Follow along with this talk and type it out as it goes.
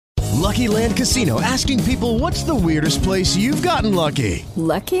Lucky Land Casino, asking people, what's the weirdest place you've gotten lucky?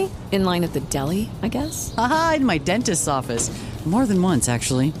 Lucky? In line at the deli, I guess? Aha, in my dentist's office. More than once,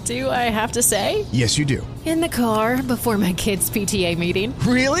 actually. Do I have to say? Yes, you do. In the car before my kids' PTA meeting.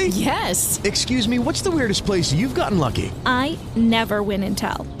 Really? Yes. Excuse me, what's the weirdest place you've gotten lucky? I never win and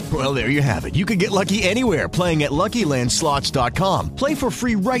tell. Well, there you have it. You can get lucky anywhere, playing at LuckyLandSlots.com. Play for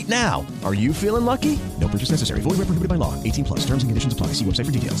free right now. Are you feeling lucky? No purchase necessary. Void where prohibited by law. 18 plus. Terms and conditions apply. See website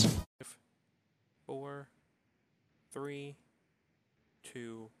for details. 4, 3,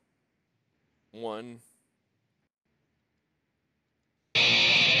 2, 1.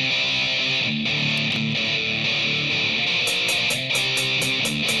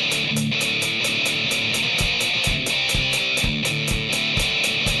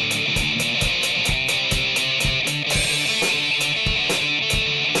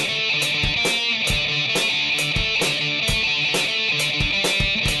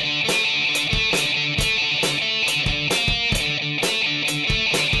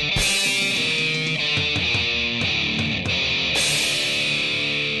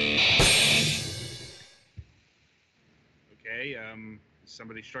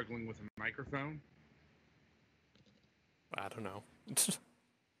 Somebody struggling with a microphone? I don't know.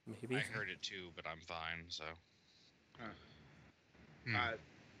 Maybe. I heard it too, but I'm fine, so.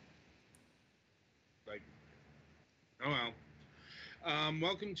 Oh well.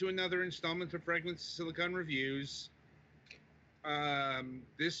 Welcome to another installment of Fragments Silicon Reviews.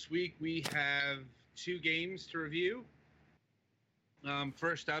 This week we have 2 games to review.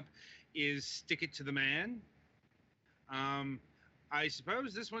 First up is Stick It to the Man. I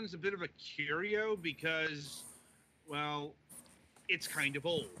suppose this one's a bit of a curio because, well, it's kind of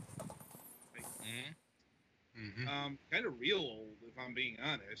old. Kind of real old, if I'm being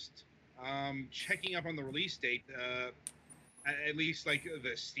honest. Checking up on the release date, at least like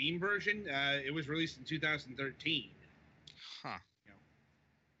the Steam version, it was released in 2013. Huh.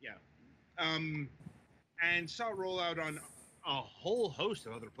 Yeah. And saw it roll out on a whole host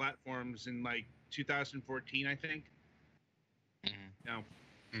of other platforms in like 2014, I think. Now,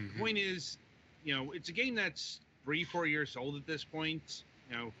 the point is, it's a game that's 3-4 years old at this point.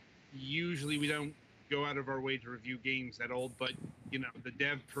 Usually we don't go out of our way to review games that old, but, the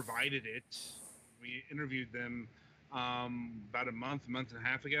dev provided it. We interviewed them about a month and a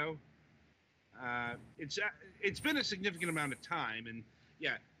half ago. It's been a significant amount of time, and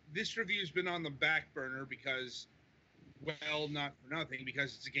yeah, this review's been on the back burner because, well, not for nothing,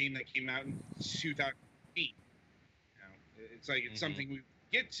 because it's a game that came out in 2008. It's like it's something we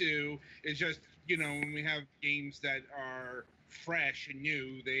get to. It's just, when we have games that are fresh and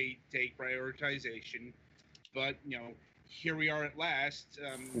new, they take prioritization. But, here we are at last,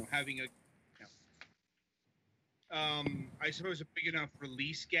 having I suppose a big enough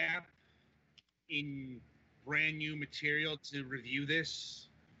release gap in brand new material to review this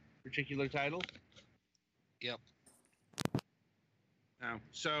particular title. Yep.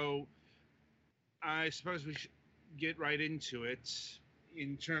 So I suppose we should get right into it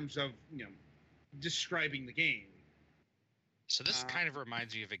in terms of, describing the game. So this kind of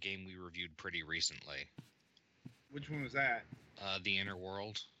reminds me of a game we reviewed pretty recently. Which one was that? The Inner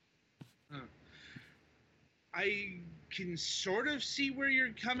World. I can sort of see where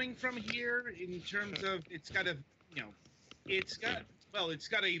you're coming from here in terms of it's got a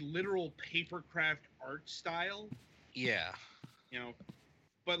literal papercraft art style. Yeah.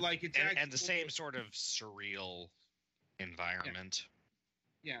 But like it's and the same sort of surreal environment.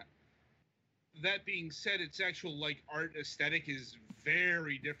 Yeah. That being said, its actual art aesthetic is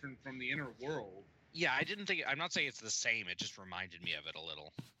very different from the Inner World. Yeah, I'm not saying it's the same, it just reminded me of it a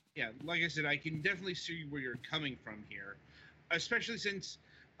little. Yeah, like I said, I can definitely see where you're coming from here. Especially since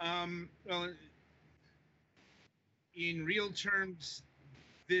in real terms,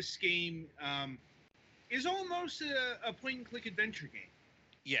 this game is almost a point and click adventure game.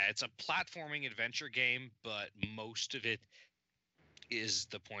 Yeah, it's a platforming adventure game, but most of it is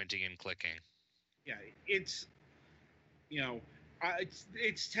the pointing and clicking. Yeah, it's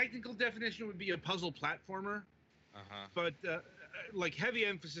its technical definition would be a puzzle platformer. But heavy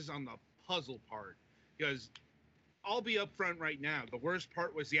emphasis on the puzzle part, because I'll be upfront right now. The worst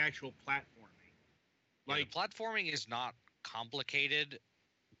part was the actual platforming. The platforming is not complicated,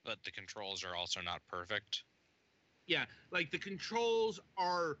 but the controls are also not perfect. Yeah, the controls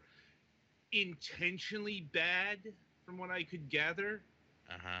are intentionally bad, from what I could gather.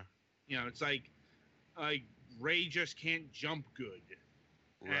 It's like Ray just can't jump good.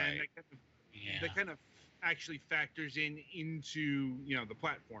 Right. And that kind of actually factors into the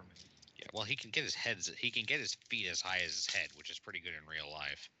platforming. Yeah, well, he can get his feet as high as his head, which is pretty good in real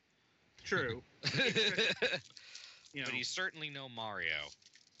life. True. But he's certainly no Mario.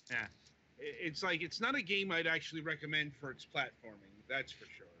 Yeah. It's like it's not a game I'd actually recommend for its platforming. That's for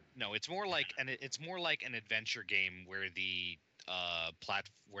sure. No, it's more like an adventure game where the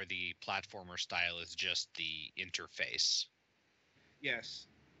platformer style is just the interface. Yes.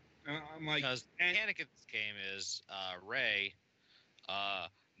 I'm like, because the mechanic of this game is Ray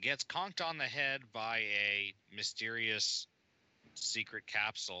gets conked on the head by a mysterious secret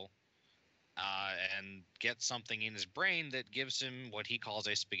capsule and gets something in his brain that gives him what he calls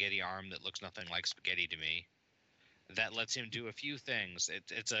a spaghetti arm that looks nothing like spaghetti to me. That lets him do a few things.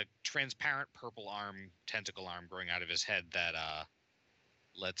 It's a transparent purple tentacle arm growing out of his head that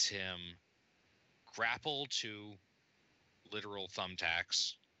lets him grapple to literal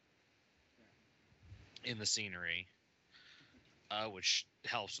thumbtacks in the scenery, which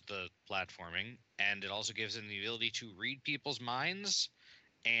helps with the platforming. And it also gives him the ability to read people's minds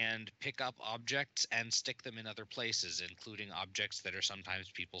and pick up objects and stick them in other places, including objects that are sometimes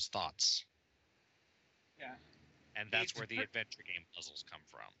people's thoughts. Yeah. And that's where the adventure game puzzles come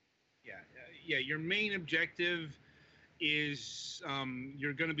from. Yeah. Your main objective is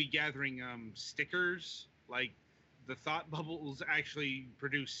you're going to be gathering stickers. Like the thought bubbles actually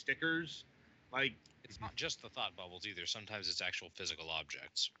produce stickers. Like it's not just the thought bubbles either. Sometimes it's actual physical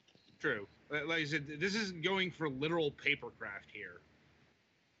objects. True. Like I said, this isn't going for literal papercraft here,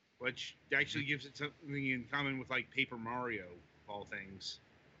 which actually gives it something in common with like Paper Mario, of all things.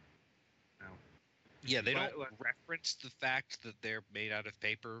 No. Yeah, they don't reference the fact that they're made out of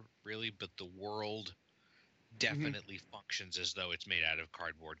paper, really, but the world definitely functions as though it's made out of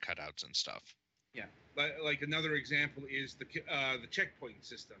cardboard cutouts and stuff. Yeah, like another example is the checkpoint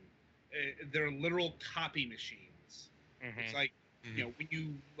system. They're literal copy machines. It's like when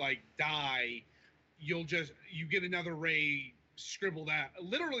you like die, you get another ray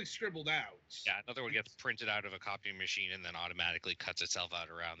literally scribbled out. Yeah, another one gets printed out of a copy machine and then automatically cuts itself out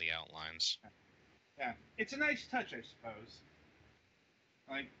around the outlines. Yeah, it's a nice touch, I suppose.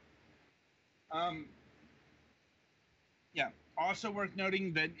 Like, yeah. Also worth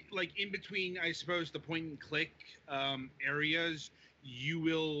noting that, like, in between, I suppose, the point and click areas, you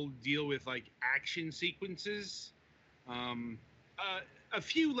will deal with like action sequences. A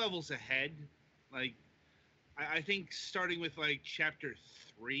few levels ahead, like I think starting with like chapter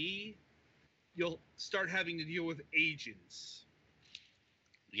 3, you'll start having to deal with agents.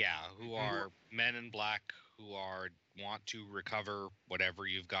 Yeah, who are men in black who want to recover whatever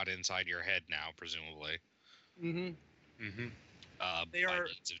you've got inside your head now, presumably. They are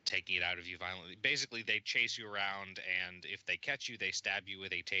means of taking it out of you violently. Basically, they chase you around, and if they catch you, they stab you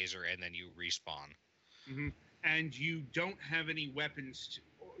with a taser, and then you respawn. And you don't have any weapons.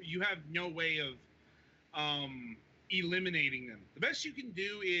 You have no way of eliminating them. The best you can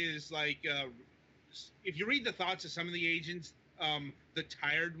do is like if you read the thoughts of some of the agents. The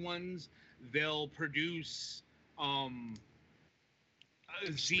tired ones, they'll produce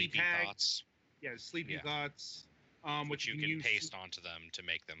sleepy thoughts. Yeah, sleepy thoughts. Which you can paste onto them to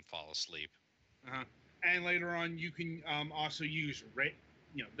make them fall asleep. And later on, you can also use Ray.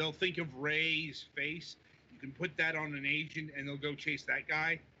 They'll think of Ray's face. You can put that on an agent, and they'll go chase that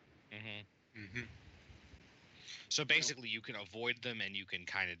guy. So basically, you can avoid them and you can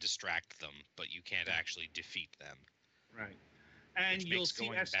kind of distract them, but you can't actually defeat them. Right. And which makes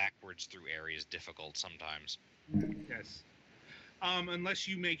going backwards through areas difficult sometimes. Yes. Unless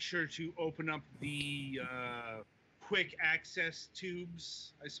you make sure to open up the quick access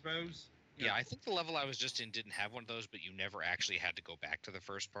tubes, I suppose. Yeah, I think the level I was just in didn't have one of those, but you never actually had to go back to the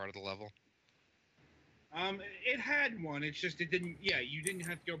first part of the level. It had one. It's just it didn't. Yeah, you didn't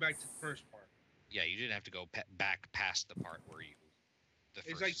have to go back to the first part. Yeah, you didn't have to go back past the part where the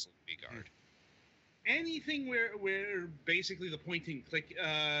first sleepy guard. Anything where basically the point and click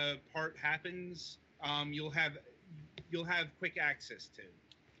part happens, you'll have quick access to.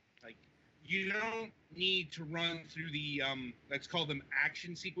 Like, you don't need to run through the let's call them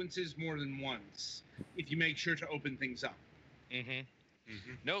action sequences more than once if you make sure to open things up.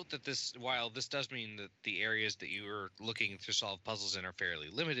 Note that while this does mean that the areas that you are looking to solve puzzles in are fairly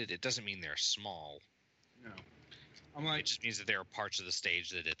limited, it doesn't mean they're small. No. It just means that there are parts of the stage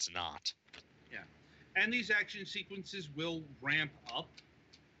that it's not. Yeah. And these action sequences will ramp up.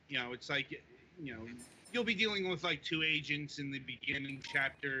 It's like, you'll be dealing with like 2 agents in the beginning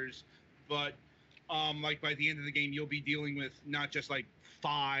chapters, but like by the end of the game, you'll be dealing with not just like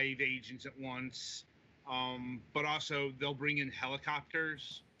 5 agents at once, but also they'll bring in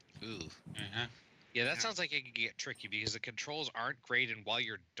helicopters. Ooh. Yeah, that sounds like it could get tricky because the controls aren't great, and while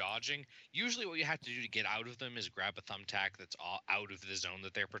you're dodging, usually what you have to do to get out of them is grab a thumbtack that's out of the zone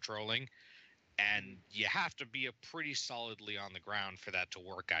that they're patrolling, and you have to be a pretty solidly on the ground for that to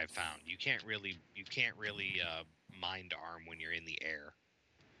work. I've found you can't really mind arm when you're in the air.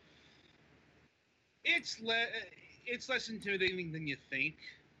 It's less intimidating than you think,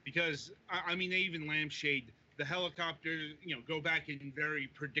 because I mean, they even lampshade the helicopters, go back in very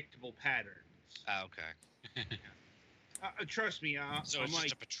predictable patterns. Okay. Trust me. So I'm it's like,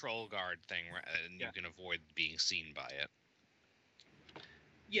 just a patrol guard thing, right? And you can avoid being seen by it.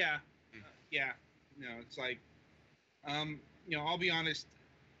 yeah, yeah. It's like, I'll be honest.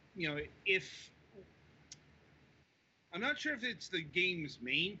 If I'm not sure if it's the game's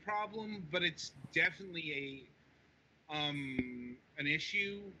main problem, but it's definitely an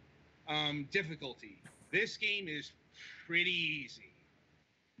issue. Difficulty. This game is pretty easy.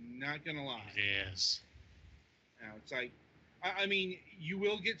 Not gonna lie. It is. It's like, I mean, you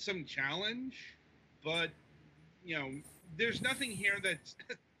will get some challenge, but there's nothing here that's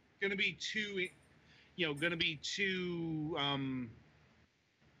gonna be too,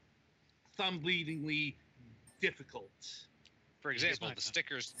 thumb-bleedingly difficult. For example, the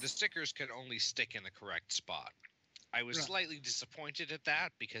stickers can only stick in the correct spot. I was slightly disappointed at that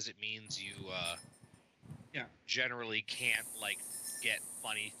because it means you generally can't get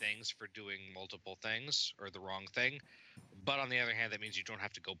funny things for doing multiple things or the wrong thing. But on the other hand, that means you don't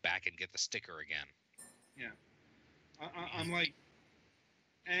have to go back and get the sticker again. Yeah. I'm like,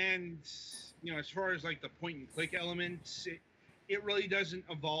 and as far as the point and click elements, it really doesn't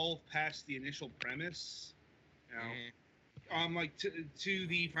evolve past the initial premise. To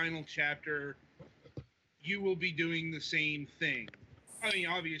the final chapter, you will be doing the same thing. I mean,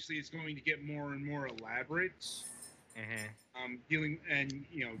 obviously, it's going to get more and more elaborate. Dealing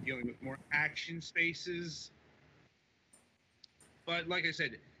with more action spaces. But like I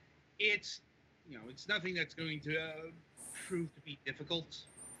said, it's nothing that's going to prove to be difficult.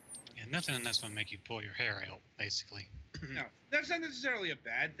 Yeah, nothing that's going to make you pull your hair out, basically. No, that's not necessarily a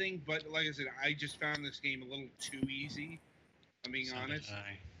bad thing, but like I said, I just found this game a little too easy. I'm being honest.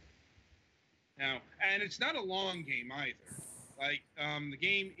 Now, and it's not a long game either. The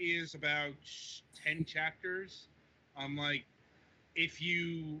game is about 10 chapters. If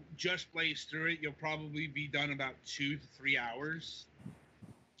you just blaze through it, you'll probably be done about 2 to 3 hours.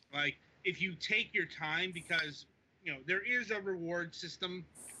 If you take your time, because there is a reward system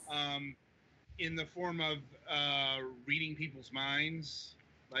in the form of reading people's minds.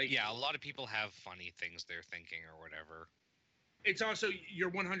 A lot of people have funny things they're thinking or whatever. It's also your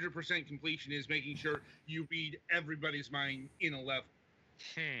 100% completion is making sure you read everybody's mind in a level.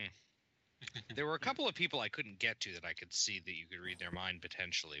 There were a couple of people I couldn't get to that I could see that you could read their mind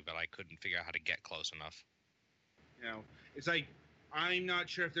potentially, but I couldn't figure out how to get close enough. It's like, I'm not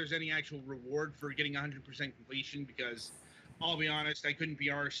sure if there's any actual reward for getting 100% completion, because I'll be honest, I couldn't be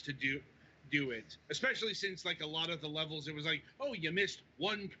arsed to do it. Especially since a lot of the levels, it was like, oh, you missed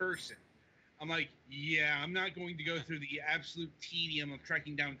one person. I'm like, yeah, I'm not going to go through the absolute tedium of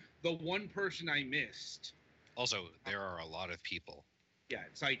tracking down the one person I missed. Also, there are a lot of people. Yeah,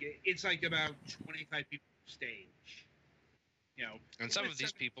 it's like about 25 people per stage. And some of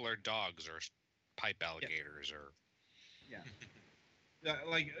these people are dogs or pipe alligators or. Yeah.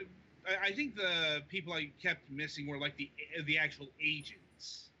 I think the people I kept missing were the actual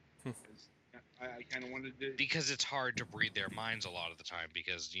agents. I kind of wanted to. Because it's hard to read their minds a lot of the time,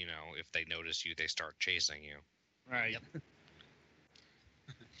 because if they notice you, they start chasing you. Right. Yep.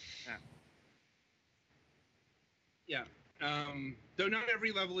 Yeah. Though not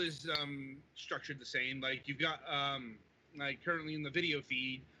every level is structured the same. You've got currently in the video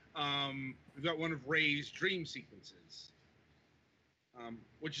feed, we've got one of Ray's dream sequences,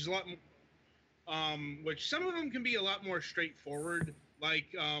 which is a lot. Which some of them can be a lot more straightforward.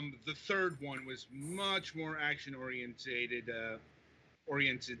 The third one was much more action oriented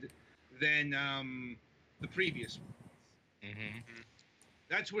than the previous one.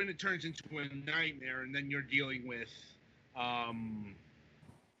 That's when it turns into a nightmare, and then you're dealing with,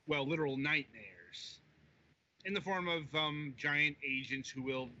 literal nightmares in the form of giant agents who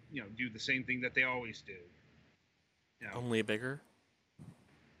will, do the same thing that they always do. Only bigger?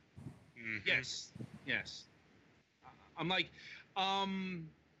 Yes. I'm like,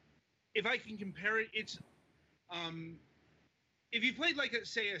 if I can compare it, it's, if you played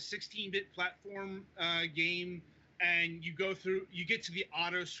say a 16-bit platform game, and you get to the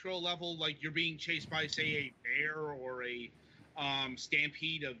auto scroll level, you're being chased by, say, a bear or a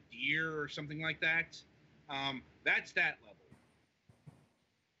stampede of deer or something like that. That's that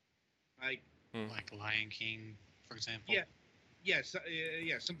level. like Lion King, for example. Yeah,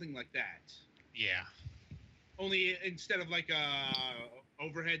 something like that. Yeah. Only instead of like a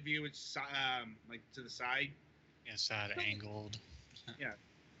overhead view, it's like to the side. Yeah, side angled.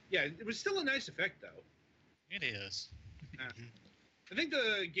 Yeah, it was still a nice effect though. It is. I think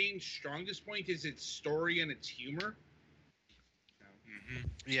the game's strongest point is its story and its humor.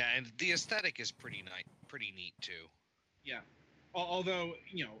 Yeah, and the aesthetic is pretty neat too. Yeah, although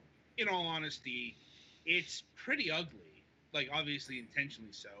in all honesty, it's pretty ugly. Like obviously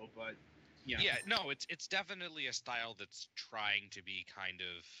intentionally so, but yeah, no, it's definitely a style that's trying to be kind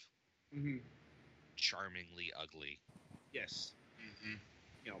of charmingly ugly. Yes.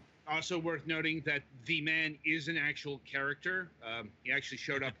 Also worth noting that the man is an actual character. He actually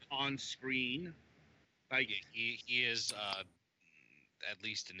showed up on screen. Like he is, at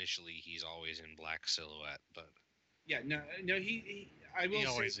least initially, he's always in black silhouette. But he I will He say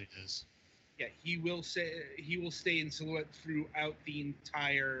always is. yeah, he will stay in silhouette throughout the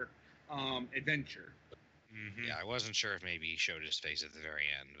entire adventure. Yeah, I wasn't sure if maybe he showed his face at the very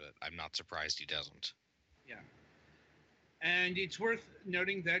end, but I'm not surprised he doesn't. Yeah. And it's worth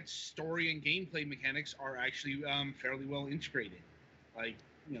noting that story and gameplay mechanics are actually fairly well integrated. Like,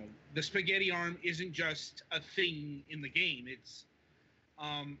 the spaghetti arm isn't just a thing in the game.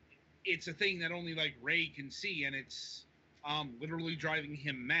 It's a thing that only like Ray can see, and it's literally driving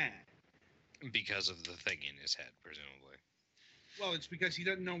him mad. Because of the thing in his head, presumably. Well, it's because he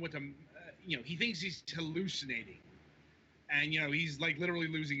doesn't know what to. He thinks he's hallucinating, and he's like literally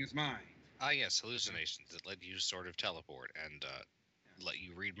losing his mind. Yes, hallucinations that let you sort of teleport and let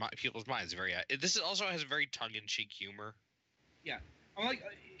you read people's minds. This also has very tongue-in-cheek humor. Yeah, I'm like,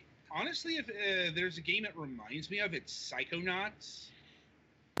 honestly, if there's a game it reminds me of, it's Psychonauts.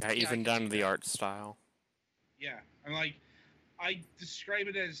 Yeah, even down to the art style. Yeah, I'm like, I describe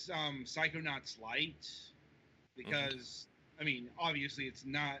it as Psychonauts light because I mean, obviously, it's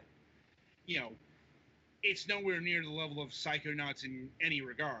not, it's nowhere near the level of Psychonauts in any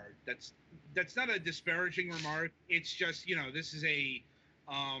regard. That's not a disparaging remark. It's just, this is a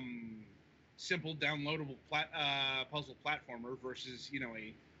simple downloadable puzzle platformer versus,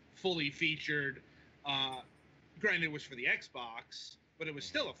 a fully featured, granted it was for the Xbox, but it was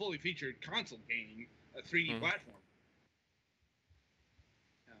still a fully featured console game, a 3D platform.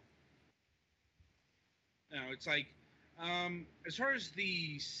 It's like, as far as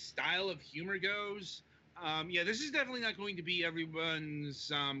the style of humor goes, this is definitely not going to be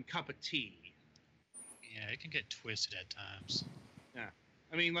everyone's cup of tea. Yeah, it can get twisted at times. Yeah,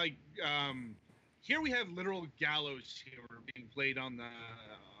 I mean, like, here we have literal gallows humor being played on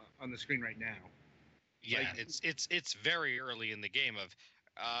the screen right now. Yeah, Like, it's very early in the game of,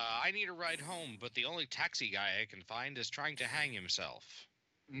 I need a ride home, but the only taxi guy I can find is trying to hang himself.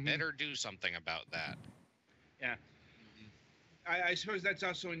 Better do something about that. Yeah. I suppose that's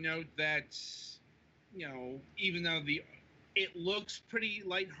also a note that, even though it looks pretty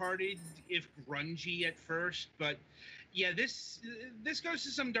lighthearted, if grungy at first, but yeah, this goes to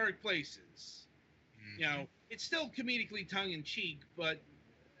some dark places. It's still comedically tongue-in-cheek, but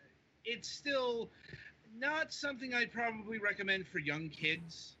it's still not something I'd probably recommend for young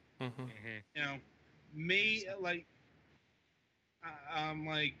kids. Like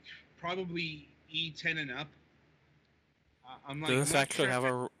probably E10 and up. I'm like, Does this actually have a?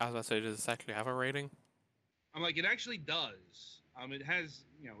 I was about to say, does this actually have a rating? I'm like, it actually does. It has,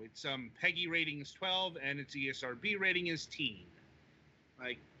 it's PEGI rating is 12 and its ESRB rating is teen.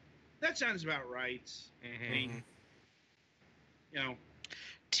 Like, that sounds about right. I mean,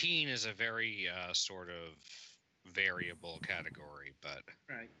 teen is a very sort of variable category, but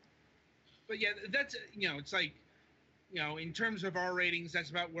right. But yeah, that's it's like, in terms of our ratings,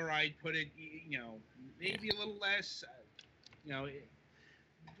 that's about where I'd put it. Maybe a little less.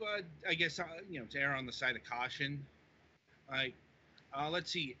 But I guess to err on the side of caution. Like,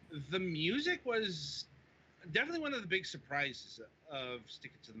 let's see. The music was definitely one of the big surprises of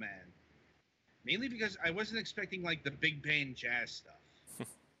Stick It to the Man. Mainly because I wasn't expecting like the big band jazz stuff.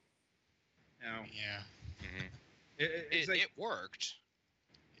 Yeah. It worked.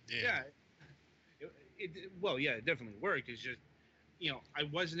 It did. Yeah. It definitely worked. It's just, I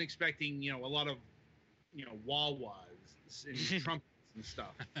wasn't expecting, a lot of, wah-wahs and trumpets and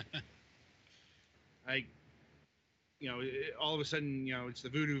stuff. Like, all of a sudden, it's the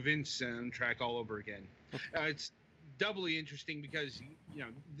Voodoo Vince soundtrack all over again. It's doubly interesting because,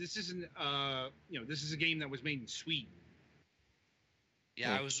 this isn't, this is a game that was made in Sweden.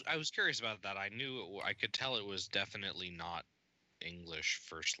 Yeah, I was curious about that. I could tell it was definitely not English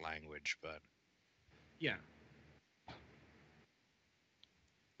first language, but yeah.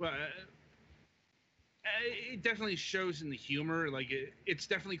 Well, It definitely shows in the humor. Like it's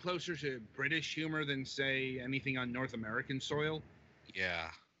definitely closer to British humor than, say, anything on North American soil.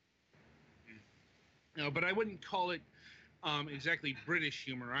 Yeah. No, but I wouldn't call it exactly British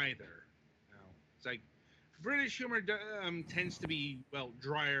humor either. No, it's like British humor tends to be, well,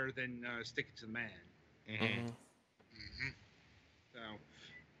 drier than Stick It to the Man. Mm-hmm. So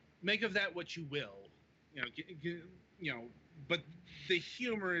make of that what you will. But the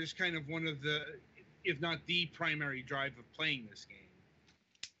humor is kind of one of the, if not the primary drive of playing this game.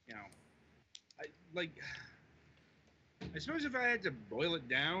 I suppose if I had to boil it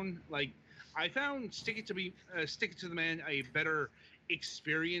down, like, I found Stick It to the Man a better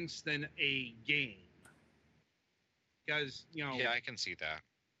experience than a game, because Yeah, I can see that.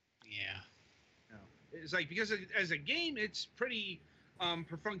 Yeah. it's like, because as a game it's pretty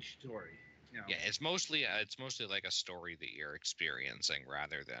perfunctory. Yeah, it's mostly like a story that you're experiencing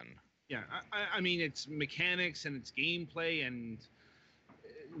rather than. Yeah, I mean, it's mechanics and it's gameplay and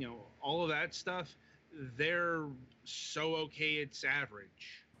all of that stuff. They're so okay, it's average.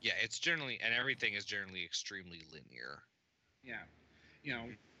 Yeah, it's generally, and everything is generally extremely linear. Yeah,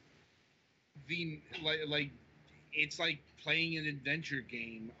 the like it's like playing an adventure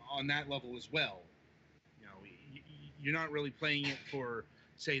game on that level as well. You're not really playing it for,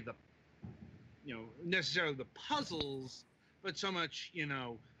 say, the necessarily the puzzles, but so much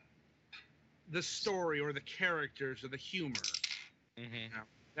the story or the characters or the humor.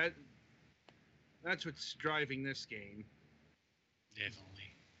 Mm-hmm. That's what's driving this game.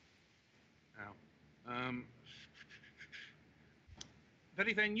 Definitely.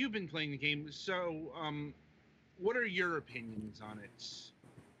 Betty Fan, you've been playing the game, so what are your opinions on it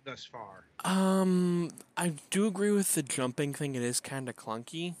thus far? I do agree with the jumping thing. It is kind of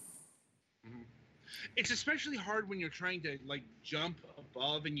clunky. Mm-hmm. It's especially hard when you're trying to like jump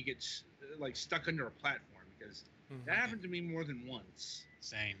above and you get like stuck under a platform, because that happened to me more than once.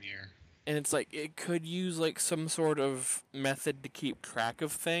 Same here. And it's like, it could use like some sort of method to keep track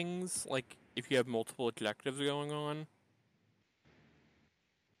of things, like if you have multiple objectives going on.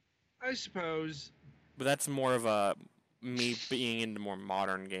 I suppose. But that's more of a me being into more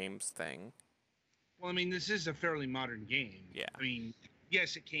modern games thing. Well, I mean, this is a fairly modern game. Yeah. I mean,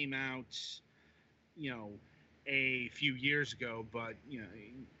 yes, it came out, a few years ago, but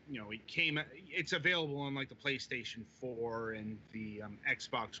it's available on like the PlayStation 4 and the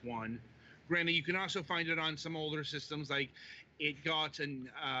Xbox One. Granted, you can also find it on some older systems. Like, it got an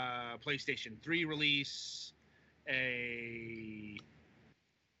PlayStation 3 release, a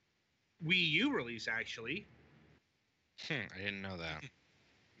Wii U release, actually. I didn't know that.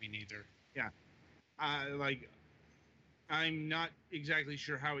 Me neither. Yeah. I'm not exactly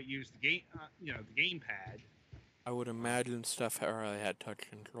sure how it used the game, the gamepad. I would imagine stuff already had touch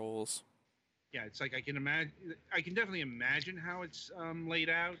controls. Yeah, it's like I can definitely imagine how it's laid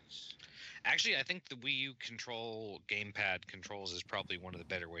out. Actually, I think the Wii U gamepad controls is probably one of the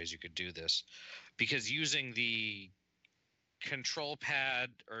better ways you could do this, because using the control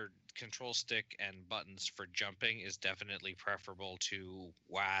pad or control stick and buttons for jumping is definitely preferable to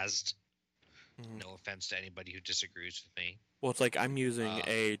WASD. No offense to anybody who disagrees with me. Well, it's like I'm using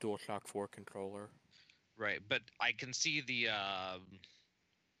a DualShock 4 controller. Right, but I can see the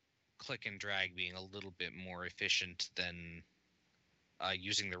click and drag being a little bit more efficient than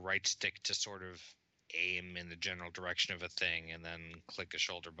using the right stick to sort of aim in the general direction of a thing and then click a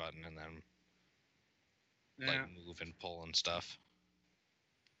shoulder button and then like move and pull and stuff.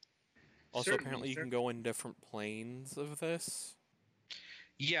 Also, apparently you can go in different planes of this.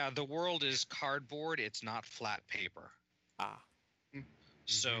 Yeah, the world is cardboard. It's not flat paper.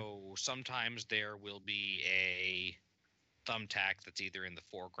 So sometimes there will be a thumbtack that's either in the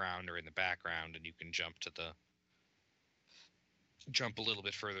foreground or in the background, and you can jump a little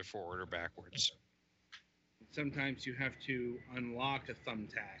bit further forward or backwards. Sometimes you have to unlock a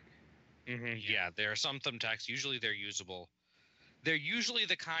thumbtack. Yeah, there are some thumbtacks. Usually they're usable. They're usually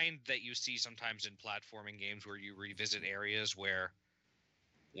the kind that you see sometimes in platforming games where you revisit areas where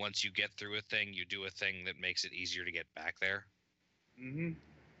once you get through a thing, you do a thing that makes it easier to get back there. And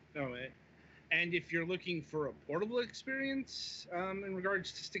if you're looking for a portable experience in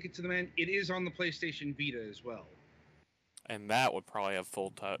regards to Stick It to the Man, it is on the PlayStation Vita as well. And that would probably have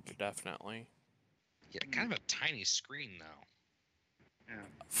full touch, definitely. Yeah, kind of a tiny screen, though.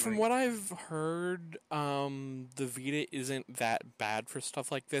 From what I've heard, the Vita isn't that bad for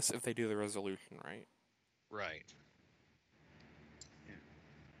stuff like this if they do the resolution right. Right.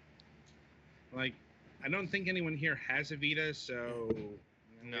 Like, I don't think anyone here has a Vita, so...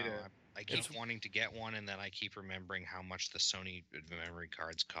 No, I I keep wanting to get one, and then I keep remembering how much the Sony memory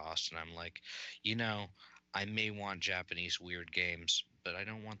cards cost, and I'm like, I may want Japanese weird games, but I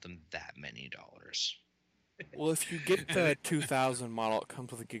don't want them that many dollars. Well, if you get the 2000 model, it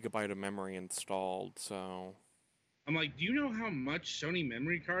comes with a gigabyte of memory installed, so... I'm like, do you know how much Sony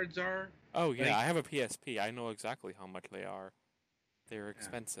memory cards are? Oh, yeah, Like, I have a PSP. I know exactly how much they are. They're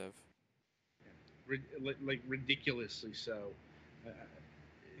expensive. Like ridiculously so.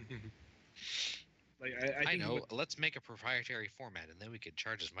 Like I think know. Let's make a proprietary format, and then we can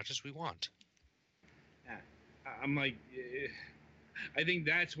charge as much as we want. I'm like, I think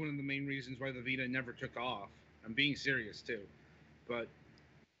that's one of the main reasons why the Vita never took off. I'm being serious too, but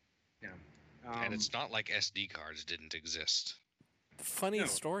yeah. And it's not like SD cards didn't exist. The funny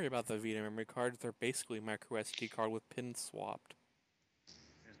story about the Vita memory cards, they're basically micro SD card with pins swapped.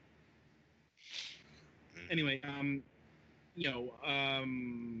 Anyway,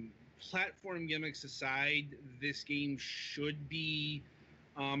 platform gimmicks aside, this game should be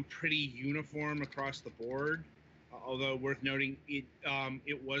pretty uniform across the board. Although worth noting,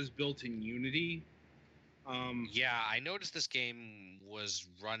 it was built in Unity. Yeah, I noticed this game was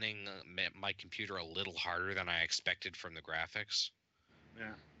running my computer a little harder than I expected from the graphics.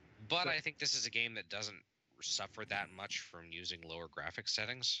 Yeah. But I think this is a game that doesn't suffer that much from using lower graphics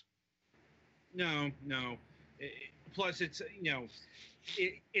settings. No. Plus, it's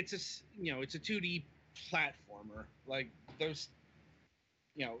it's a 2D platformer. Like those,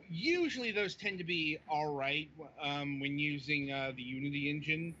 usually those tend to be all right when using the Unity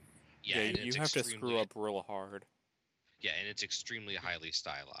engine. Yeah, you have to screw up real hard. Yeah, and it's extremely highly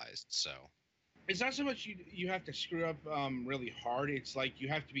stylized, so... It's not so much you have to screw up really hard. It's like you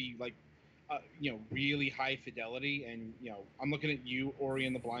have to be like, really high fidelity. And I'm looking at you, Ori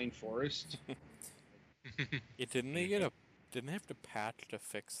and the Blind Forest. Yeah, didn't they have to patch to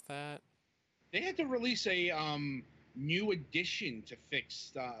fix that? They had to release a new edition to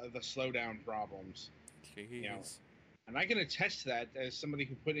fix the slowdown problems. Jeez. And I can attest to that as somebody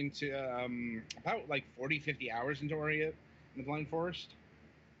who put into about like 40, 50 hours into Ori and the Blind Forest.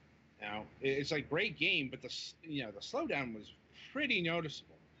 Now, it's like great game, but the slowdown was pretty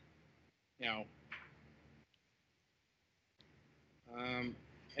noticeable.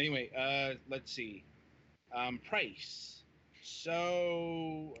 Anyway, let's see. Price.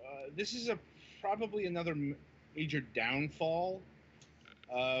 So this is probably another major downfall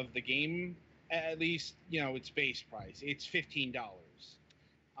of the game. At least its base price. It's $15.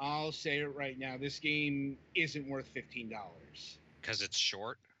 I'll say it right now. This game isn't worth $15. Because it's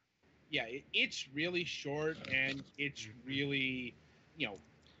short. Yeah, it's really short, and it's really,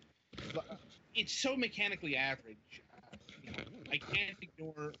 it's so mechanically average. I can't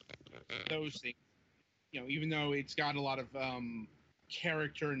ignore those things. Even though it's got a lot of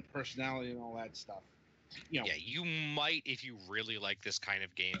character and personality and all that stuff. Yeah, you might, if you really like this kind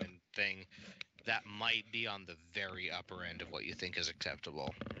of game and thing, that might be on the very upper end of what you think is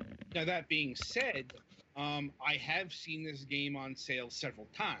acceptable. Now, that being said, I have seen this game on sale several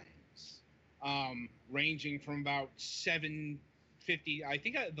times, ranging from about $7.50. I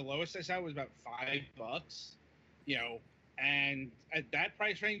think the lowest I saw was about $5. And at that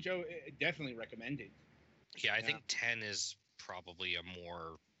price range, definitely recommended. Yeah, I think 10 is probably a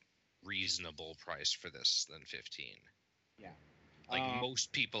more reasonable price for this than 15. Yeah. Like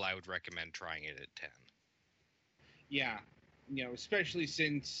most people, I would recommend trying it at 10. Yeah. Especially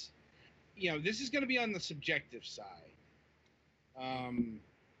since, this is going to be on the subjective side.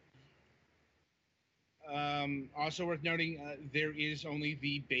 Also worth noting, there is only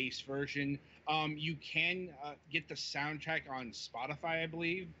the base version. You can get the soundtrack on Spotify, I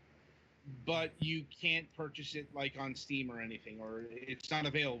believe, but you can't purchase it like on Steam or anything, or it's not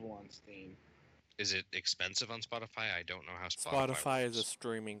available on Steam. Is it expensive on Spotify? I don't know how Spotify works. is a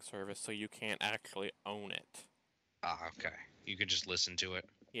streaming service, so you can't actually own it. Ah, okay. You can just listen to it.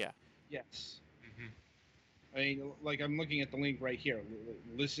 Yeah. Yes. I mean, like I'm looking at the link right here.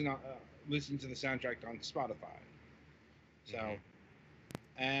 Listen to the soundtrack on Spotify. So,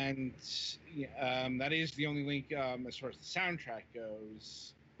 and that is the only link as far as the soundtrack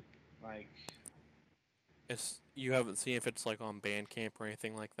goes. Like, you haven't seen if it's like on Bandcamp or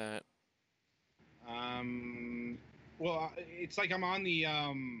anything like that. Well, it's like I'm on the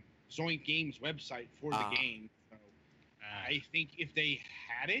Zoink Games website for the game. So I think if they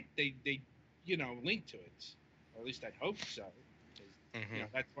had it, they link to it, or at least I'd hope so.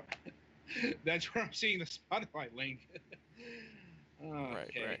 That's where I'm seeing the Spotify link.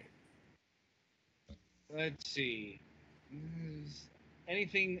 Okay. Right. Let's see.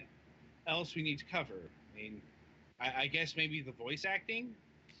 Anything else we need to cover? I mean, I guess maybe the voice acting.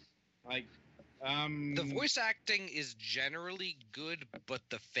 Like, The voice acting is generally good, but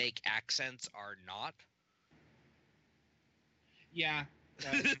the fake accents are not. Yeah.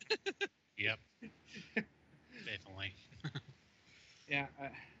 Yep. Definitely. Yeah.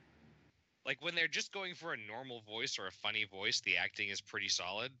 Like when they're just going for a normal voice or a funny voice, the acting is pretty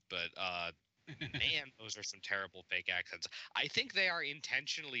solid. But man, those are some terrible fake accents. I think they are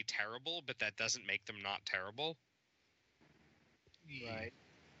intentionally terrible, but that doesn't make them not terrible. Right.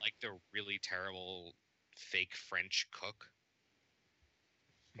 Like the really terrible fake French cook.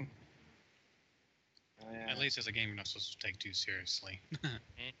 At least it's a game you're not supposed to take too seriously.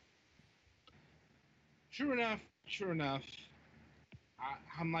 True enough. True enough.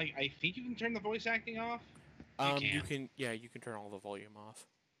 I'm like, I think you can turn the voice acting off. You can turn all the volume off.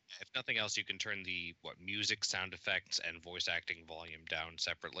 If nothing else, you can turn the music, sound effects, and voice acting volume down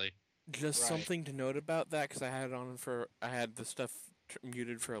separately. Just something to note about that, because I had the stuff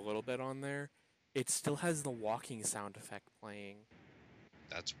muted for a little bit on there. It still has the walking sound effect playing.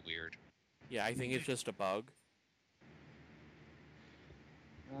 That's weird. Yeah, I think it's just a bug.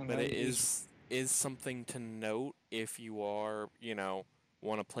 But it is something to note if you are,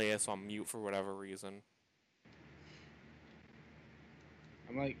 want to play us on mute for whatever reason.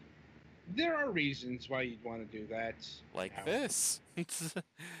 I'm like, there are reasons why you'd want to do that. Like this. Yes.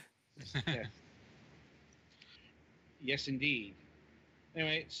 Yes, indeed.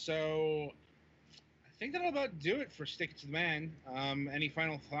 Anyway, so I think that'll about do it for Stick It to the Man. Any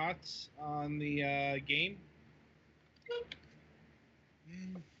final thoughts on the game?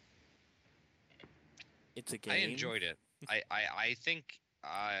 It's a game. I enjoyed it. I think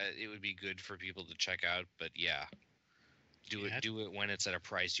it would be good for people to check out, but yeah. Do it when it's at a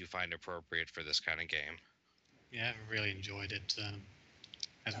price you find appropriate for this kind of game. Yeah, I've really enjoyed it.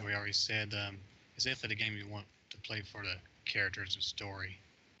 As we already said, it's definitely the game you want to play for the characters and story.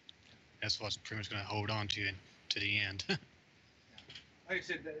 That's what's pretty much going to hold on to the end. Like I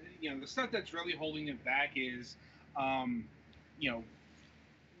said, the stuff that's really holding it back is,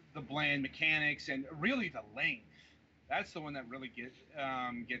 the bland mechanics and really the length. That's the one that really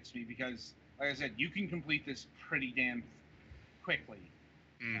gets me because, like I said, you can complete this pretty damn quickly.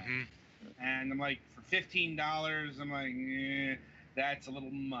 Mm-hmm. And I'm like, for $15, I'm like, that's a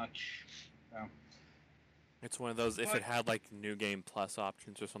little much. So. It's one of those, if it had like New Game Plus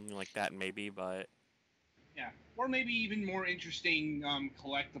options or something like that, maybe, but... Yeah, or maybe even more interesting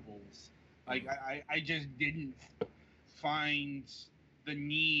collectibles. Like, I just didn't find the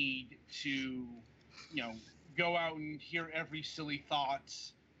need to, go out and hear every silly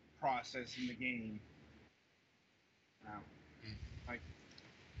thoughts process in the game.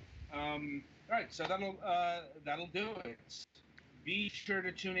 All right, so that'll do it. Be sure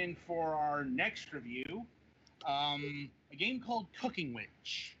to tune in for our next review, a game called Cooking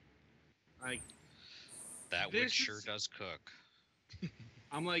Witch. Like that witch sure does cook.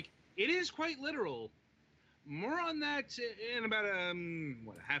 I'm like, it is quite literal. More on that in about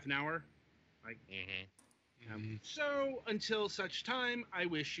half an hour. Like, so until such time, I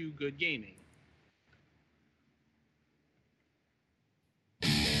wish you good gaming.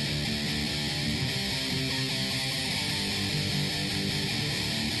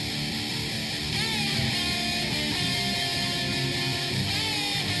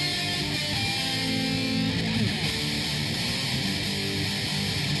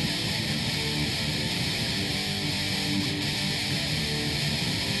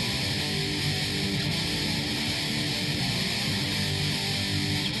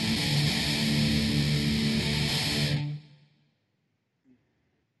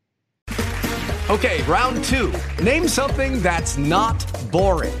 Okay, round two. Name something that's not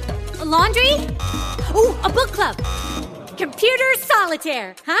boring. A laundry? Ooh, a book club. Computer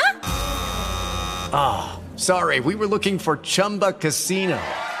solitaire, huh? Ah, sorry, we were looking for Chumba Casino.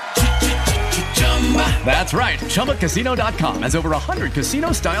 That's right, ChumbaCasino.com has over 100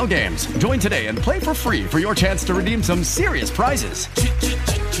 casino-style games. Join today and play for free for your chance to redeem some serious prizes.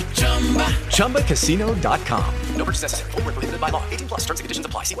 ChumbaCasino.com. No purchase necessary. Void where prohibited by law. 18+ terms and conditions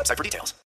apply. See website for details.